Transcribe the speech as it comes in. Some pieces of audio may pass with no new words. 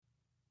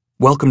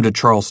Welcome to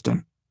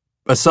Charleston,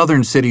 a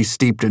southern city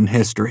steeped in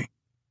history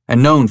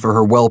and known for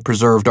her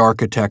well-preserved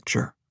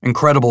architecture,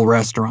 incredible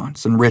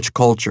restaurants, and rich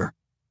culture.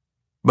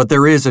 But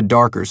there is a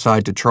darker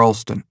side to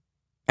Charleston,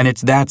 and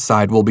it's that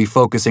side we'll be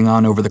focusing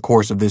on over the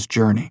course of this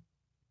journey.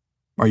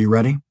 Are you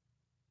ready?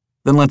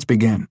 Then let's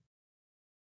begin.